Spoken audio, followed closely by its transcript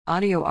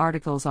Audio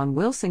articles on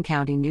Wilson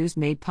County News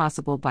made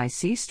possible by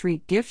C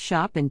Street Gift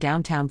Shop in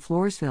downtown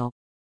Floresville.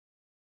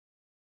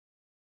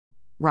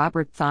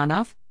 Robert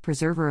Thonoff,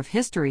 preserver of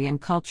history and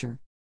culture.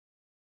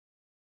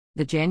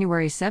 The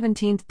January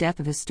 17 death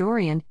of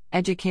historian,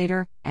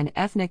 educator, and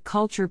ethnic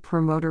culture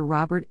promoter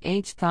Robert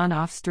H.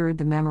 Thonoff stirred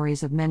the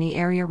memories of many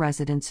area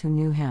residents who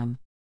knew him.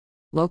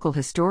 Local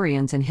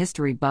historians and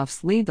history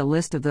buffs lead the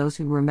list of those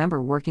who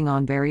remember working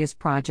on various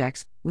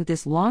projects with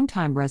this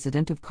longtime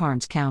resident of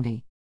Karnes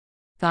County.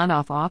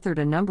 Thonoff authored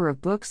a number of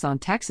books on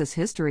Texas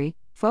history,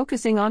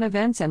 focusing on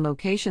events and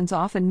locations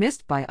often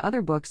missed by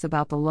other books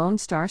about the Lone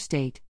Star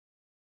State.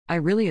 "I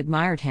really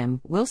admired him,"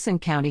 Wilson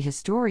County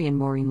historian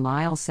Maureen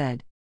Lyle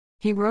said.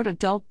 "He wrote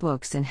adult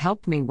books and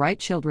helped me write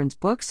children's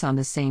books on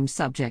the same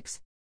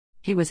subjects.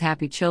 He was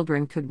happy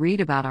children could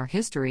read about our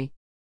history."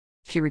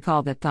 She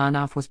recalled that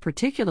Thonoff was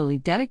particularly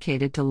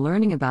dedicated to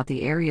learning about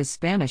the area's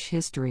Spanish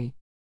history.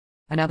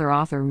 Another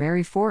author,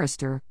 Mary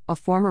Forrester, a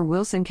former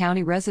Wilson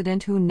County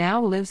resident who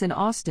now lives in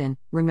Austin,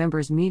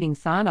 remembers meeting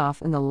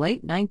Thonoff in the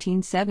late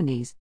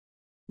 1970s.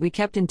 "We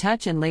kept in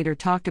touch and later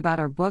talked about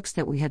our books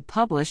that we had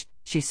published,"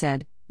 she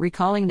said,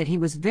 recalling that he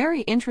was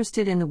very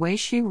interested in the way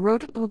she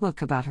wrote a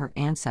book about her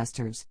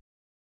ancestors.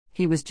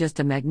 "He was just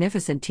a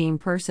magnificent team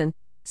person,"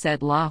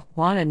 said La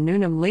Juana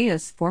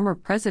Noonan-Leas, former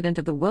president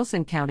of the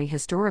Wilson County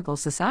Historical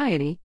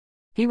Society.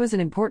 "He was an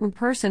important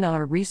person on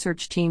our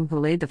research team who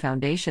laid the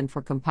foundation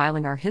for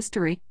compiling our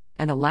history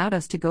and allowed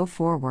us to go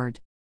forward."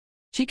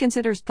 She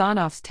considers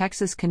Thonoff's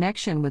Texas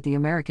connection with the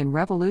American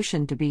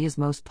Revolution to be his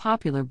most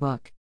popular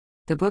book.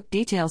 The book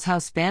details how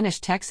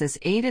Spanish Texas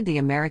aided the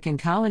American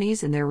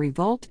colonies in their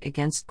revolt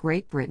against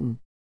Great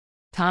Britain.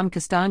 Tom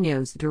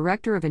Castaños,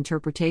 director of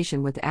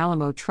interpretation with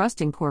Alamo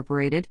Trust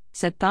Incorporated,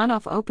 said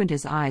Thonoff opened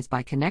his eyes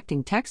by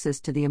connecting Texas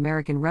to the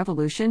American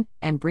Revolution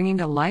and bringing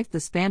to life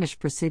the Spanish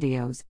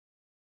presidios.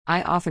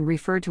 "I often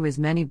refer to his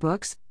many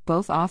books,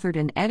 both authored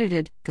and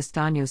edited,"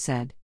 Castaños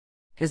said.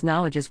 His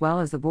knowledge as well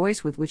as the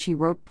voice with which he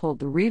wrote pulled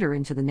the reader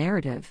into the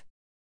narrative.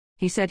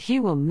 He said he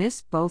will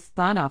miss both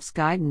Thonoff's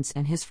guidance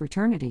and his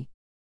fraternity.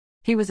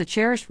 "He was a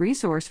cherished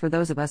resource for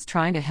those of us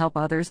trying to help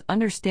others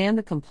understand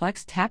the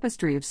complex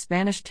tapestry of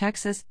Spanish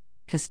Texas,"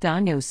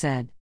 Castaños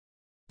said.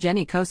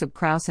 Jenny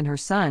Kosub-Kraus and her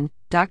son,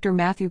 Dr.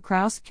 Matthew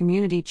Kraus,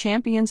 community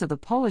champions of the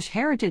Polish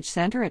Heritage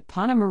Center at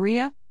Pana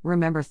Maria,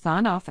 remember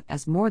Thonoff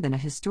as more than a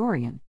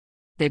historian.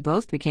 They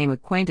both became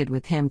acquainted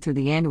with him through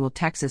the annual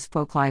Texas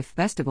Folklife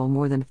Festival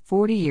more than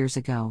 40 years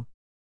ago.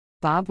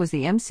 "Bob was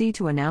the MC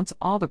to announce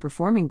all the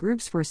performing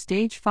groups for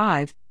Stage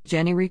 5,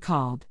 Jenny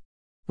recalled.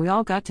 "We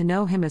all got to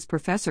know him as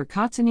Professor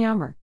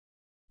Katzenjammer."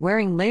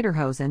 Wearing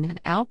lederhosen, an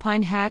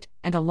alpine hat,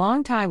 and a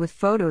long tie with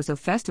photos of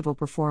festival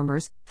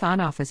performers,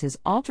 Thonoff, as his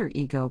alter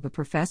ego the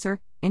professor,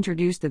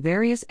 introduced the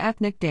various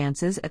ethnic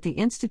dances at the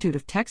Institute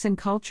of Texan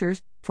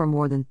Cultures for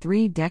more than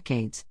 3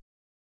 decades.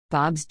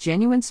 "Bob's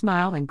genuine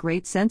smile and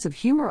great sense of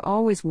humor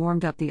always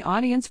warmed up the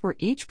audience for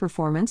each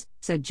performance,"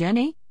 said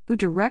Jenny, who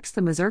directs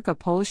the Mazurka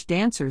Polish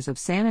Dancers of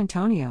San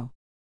Antonio.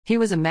 "He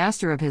was a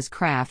master of his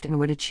craft and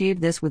would achieve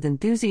this with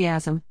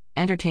enthusiasm,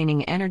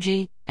 entertaining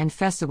energy, and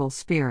festival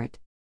spirit.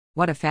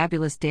 What a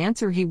fabulous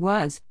dancer he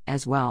was,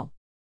 as well."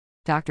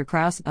 Dr.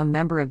 Kraus, a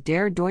member of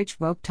Der Deutsche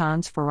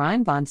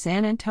Volkstanzverein von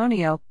San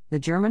Antonio, the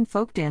German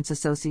Folk Dance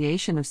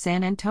Association of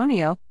San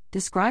Antonio,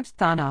 describes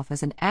Thonoff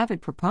as an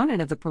avid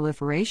proponent of the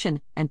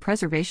proliferation and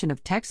preservation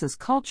of Texas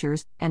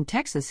cultures and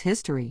Texas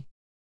history.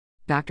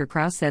 Dr.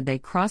 Kraus said they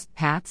crossed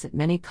paths at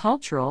many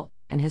cultural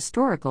and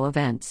historical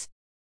events.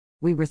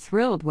 "We were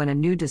thrilled when a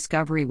new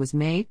discovery was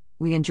made.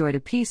 We enjoyed a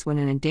piece when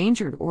an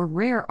endangered or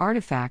rare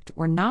artifact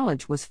or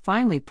knowledge was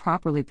finally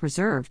properly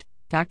preserved,"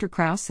 Dr.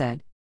 Kraus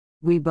said.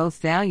 "We both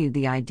valued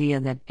the idea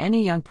that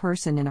any young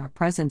person in our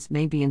presence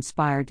may be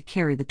inspired to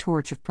carry the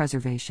torch of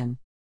preservation."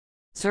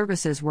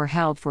 Services were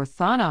held for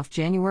Thonoff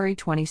January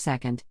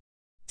 22.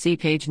 See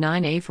page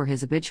 9A for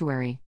his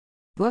obituary.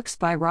 Books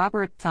by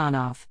Robert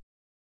Thonoff.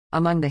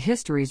 Among the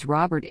histories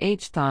Robert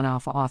H.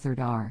 Thonoff authored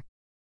are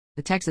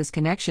The Texas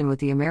Connection with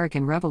the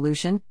American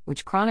Revolution,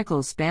 which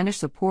chronicles Spanish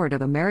support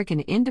of American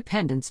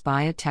independence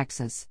via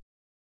Texas.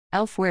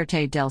 El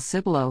Fuerte del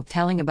Cibolo,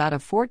 telling about a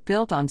fort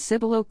built on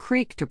Cibolo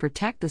Creek to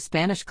protect the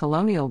Spanish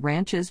colonial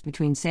ranches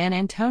between San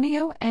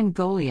Antonio and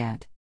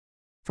Goliad.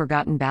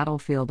 Forgotten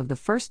Battlefield of the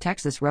First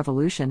Texas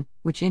Revolution,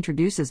 which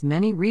introduces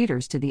many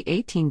readers to the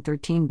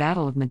 1813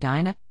 Battle of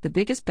Medina, the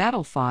biggest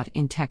battle fought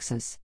in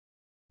Texas.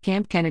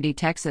 Camp Kennedy,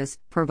 Texas,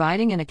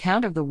 providing an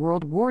account of the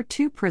World War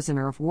II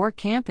prisoner of war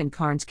camp in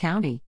Karnes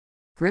County.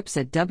 Grips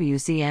at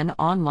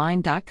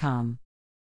WCNonline.com.